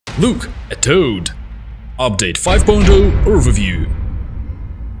Look, a toad! Update 5.0 Overview.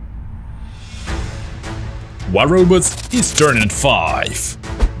 War Robots is turning 5.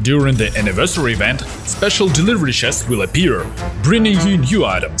 During the anniversary event, special delivery chests will appear, bringing you new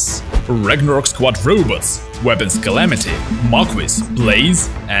items. Ragnarok Squad Robots, Weapons Calamity, Marquis, Blaze,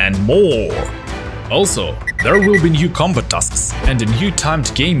 and more. Also, there will be new combat tasks and a new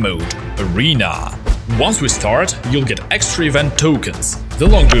timed game mode, Arena. Once we start, you'll get extra event tokens. The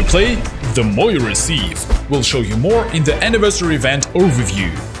longer you play, the more you receive. We'll show you more in the anniversary event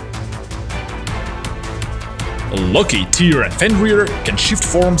overview. Loki, Tyr and Fenrir can shift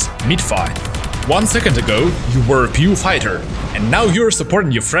forms mid-fight. 1 second ago, you were a PU fighter, and now you're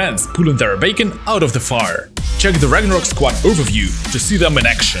supporting your friends, pulling their bacon out of the fire. Check the Ragnarok Squad overview to see them in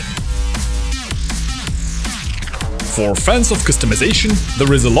action. For fans of customization,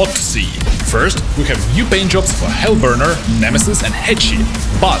 there is a lot to see. First, we have new paint jobs for Hellburner, Nemesis and Headship,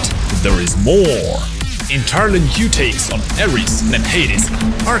 but there is more. Entirely new takes on Ares and Hades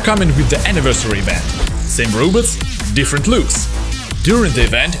are coming with the anniversary event. Same robots, different looks. During the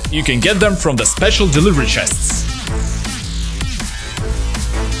event, you can get them from the special delivery chests.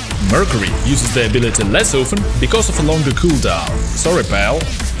 Mercury uses the ability less often because of a longer cooldown. Sorry, pal.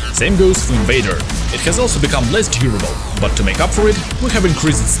 Same goes for Invader. It has also become less durable, but to make up for it, we have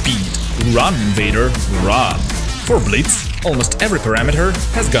increased its speed. Run, Invader, run! For Blitz, almost every parameter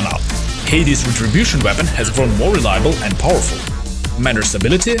has gone up. Hades' retribution weapon has grown more reliable and powerful. Mander's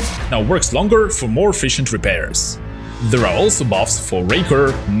ability now works longer for more efficient repairs. There are also buffs for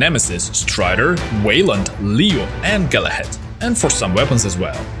Raker, Nemesis, Strider, Wayland, Leo and Galahad, and for some weapons as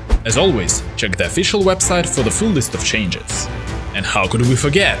well. As always, check the official website for the full list of changes. And how could we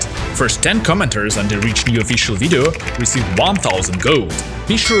forget? First 10 commenters until each new official video receive 1000 gold.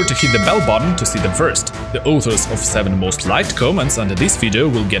 Be sure to hit the bell button to see them first. The authors of 7 most liked comments under this video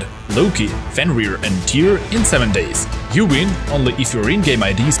will get Loki, Fenrir and Tyr in 7 days. You win only if your in-game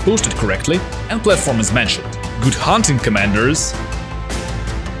ID is posted correctly and platform is mentioned. Good hunting, commanders!